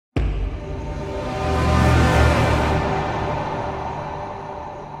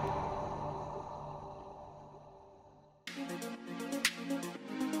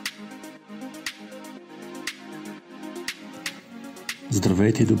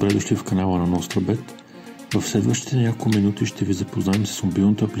Здравейте и добре дошли в канала на NostraBet. В следващите няколко минути ще ви запознаем с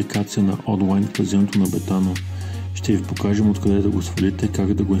мобилната апликация на онлайн казиното на Бетано. Ще ви покажем откъде да го свалите,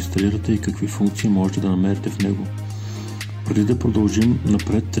 как да го инсталирате и какви функции можете да намерите в него. Преди да продължим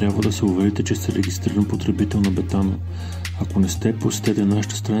напред, трябва да се уверите, че сте регистриран потребител на Бетано. Ако не сте, посетете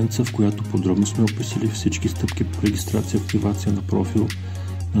нашата страница, в която подробно сме описали всички стъпки по регистрация и активация на профил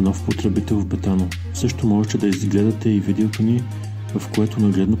на нов потребител в Бетано. Също можете да изгледате и видеото ни, в което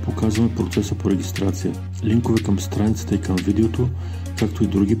нагледно показваме процеса по регистрация. Линкове към страницата и към видеото, както и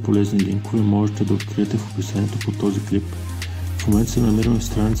други полезни линкове, можете да откриете в описанието по този клип. В момента се намираме в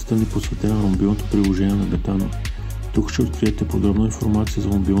страницата ни, посветена на мобилното приложение на Бетано. Тук ще откриете подробна информация за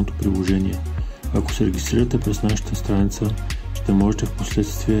мобилното приложение. Ако се регистрирате през нашата страница, ще можете в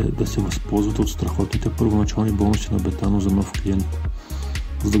последствие да се възползвате от страхотните първоначални бонуси на Бетано за нов клиент.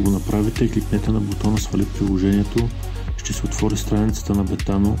 За да го направите, кликнете на бутона "Свали приложението", ще се отвори страницата на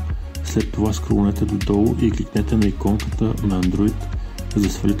Бетано, след това скролнете додолу и кликнете на иконката на Android, за да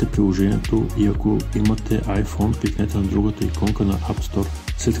свалите приложението, и ако имате iPhone, кликнете на другата иконка на App Store.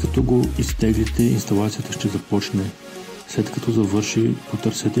 След като го изтеглите, инсталацията ще започне. След като завърши,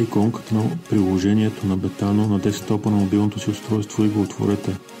 потърсете иконката на приложението на Бетано на десктопа на мобилното си устройство и го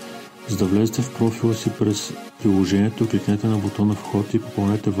отворете. За да влезете в профила си през приложението, кликнете на бутона "Вход" и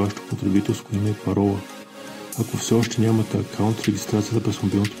попълнете вашето потребителско име и парола. Ако все още нямате акаунт, регистрацията през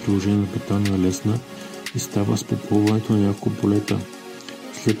мобилното приложение на Бетано е лесна и става с попълването на няколко полета.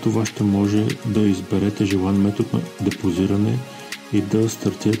 След това ще може да изберете желан метод на депозиране и да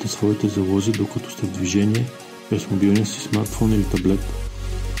стартирате своите залози, докато сте в движение през мобилния си смартфон или таблет.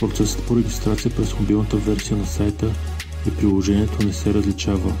 Процесът по регистрация през мобилната версия на сайта и приложението не се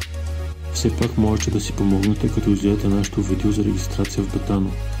различава. Все пак можете да си помогнете, като изгледате нашето видео за регистрация в Бетано.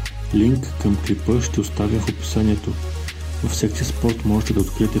 Линк към клипа ще оставя в описанието. В секция "Спорт" можете да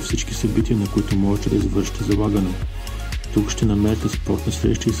откриете всички събития, на които можете да извършите залагане. Тук ще намерите спортни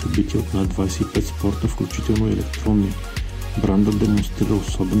срещи и събития от над 25 спорта, включително и електронни. Брандът демонстрира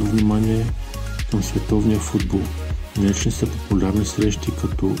особено внимание към световния футбол. Наречени са популярни срещи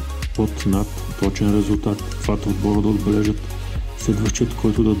като под-над точен резултат, двата отбора да отбележат, следващият,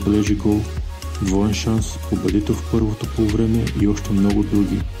 който да отбележи гол, двоен шанс, победител в първото полувреме и още много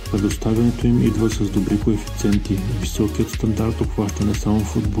други. Предоставянето им идва с добри коефициенти. Високият стандарт обхваща не само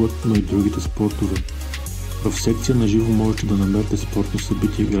футболът, но и другите спортове. В секция "На живо" можете да намерите спортни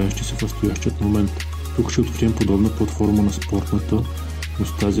събития, играещи се в настоящият момент. Тук ще открием подобна платформа на спортната, но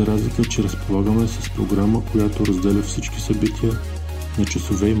с тази разлика, че разполагаме с програма, която разделя всички събития на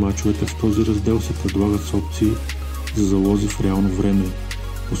часове, и мачовете в този раздел се предлагат с опции за залози в реално време.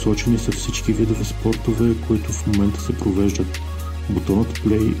 Посочени са всички видове спортове, които в момента се провеждат. Бутонът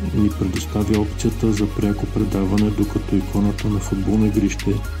Play ни предоставя опцията за пряко предаване, докато иконата на футболно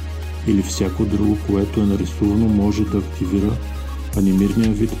игрище или всяко друго, което е нарисувано, може да активира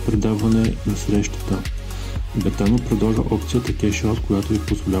анимирания вид предаване на срещата. Бетано предлага опцията Cash Out, която ви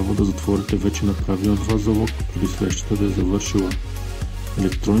позволява да затворите вече направен от вас залог преди срещата да е завършила.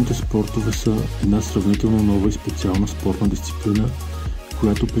 Електронните спортове са една сравнително нова и специална спортна дисциплина,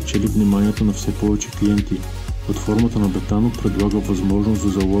 която печели вниманието на все повече клиенти. Платформата на Бетано предлага възможност за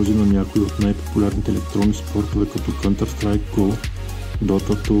залози на някои от най-популярните електронни спортове, като Counter-Strike Go,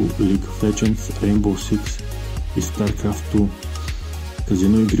 Dota 2, League of Legends, Rainbow Six и StarCraft 2.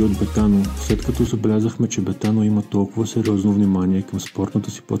 Казино игри от Бетано. След като забелязахме, че Бетано има толкова сериозно внимание към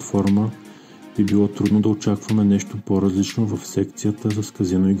спортната си платформа, би било трудно да очакваме нещо по-различно в секцията за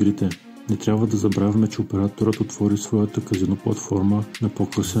казино игрите. Не трябва да забравяме, че операторът отвори своята казино платформа на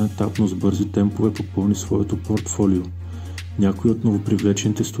по-късен етап, но с бързи темпове попълни своето портфолио. Някои от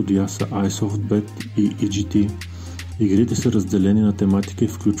новопривлечените студия са iSoftBet и EGT. Игрите са разделени на тематика и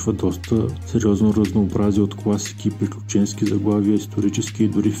включват доста сериозно разнообразие от класики, приключенски заглавия, исторически и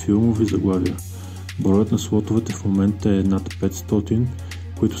дори филмови заглавия. Броят на слотовете в момента е над 500,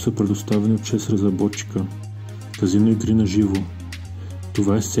 които са предоставени от 6 разработчика. Казино игри на живо.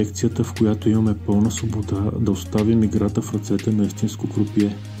 Това е секцията, в която имаме пълна свобода да оставим играта в ръцете на истинско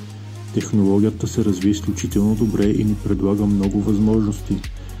крупие. Технологията се разви изключително добре и ни предлага много възможности.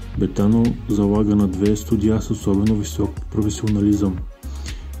 Бетано залага на две студия с особено висок професионализъм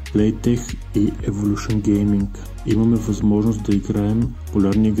 – Playtech и Evolution Gaming. Имаме възможност да играем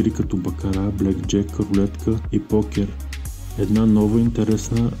популярни игри като бакара, блекджек, рулетка и покер. Една нова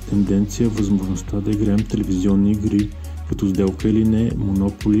интересна тенденция е възможността да играем телевизионни игри, като Сделка или не,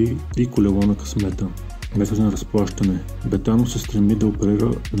 Монополи и Колело на късмета. Метод на разплащане. Бетано се стреми да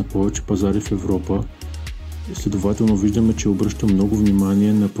оперира на повече пазари в Европа, Следователно виждаме, че обръща много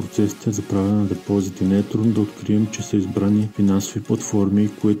внимание на процесите за правене на депозити. Не е трудно да открием, че са избрани финансови платформи,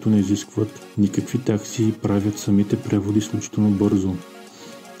 които не изискват никакви такси и правят самите преводи изключително бързо.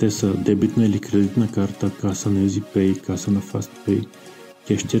 Те са дебитна или кредитна карта, каса на EasyPay, каса на FastPay,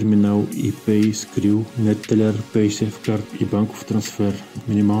 кеш терминал, ePay, Skrill, NetTeller, PaySafeCard и банков трансфер.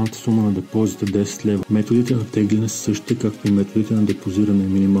 Минималната сума на депозита 10 лева. Методите на тегляне са същите, както и методите на депозиране.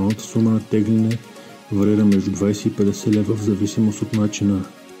 Минималната сума на тегляне варира между 20 и 50 лева в зависимост от начина.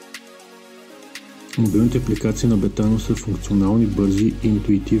 Мобилните апликации на Betano са функционални, бързи и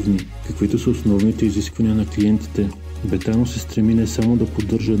интуитивни, каквито са основните изисквания на клиентите. Betano се стреми не само да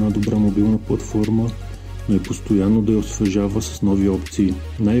поддържа една добра мобилна платформа, но и постоянно да я освежава с нови опции.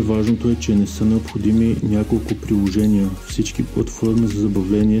 Най-важното е, че не са необходими няколко приложения. Всички платформи за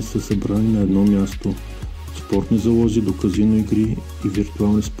забавление са събрани на едно място. Спортни залози до казино игри и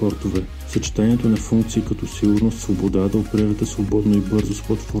виртуални спортове. Съчетанието на функции като сигурност, свобода да оперирате свободно и бързо с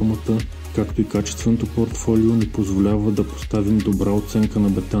платформата, както и качественото портфолио ни позволява да поставим добра оценка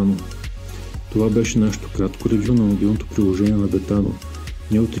на Betano. Това беше нашето кратко ревю на мобилното приложение на Betano.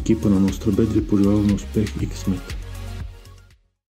 Ние от екипа на NostraBet ви пожелаваме успех и късмет!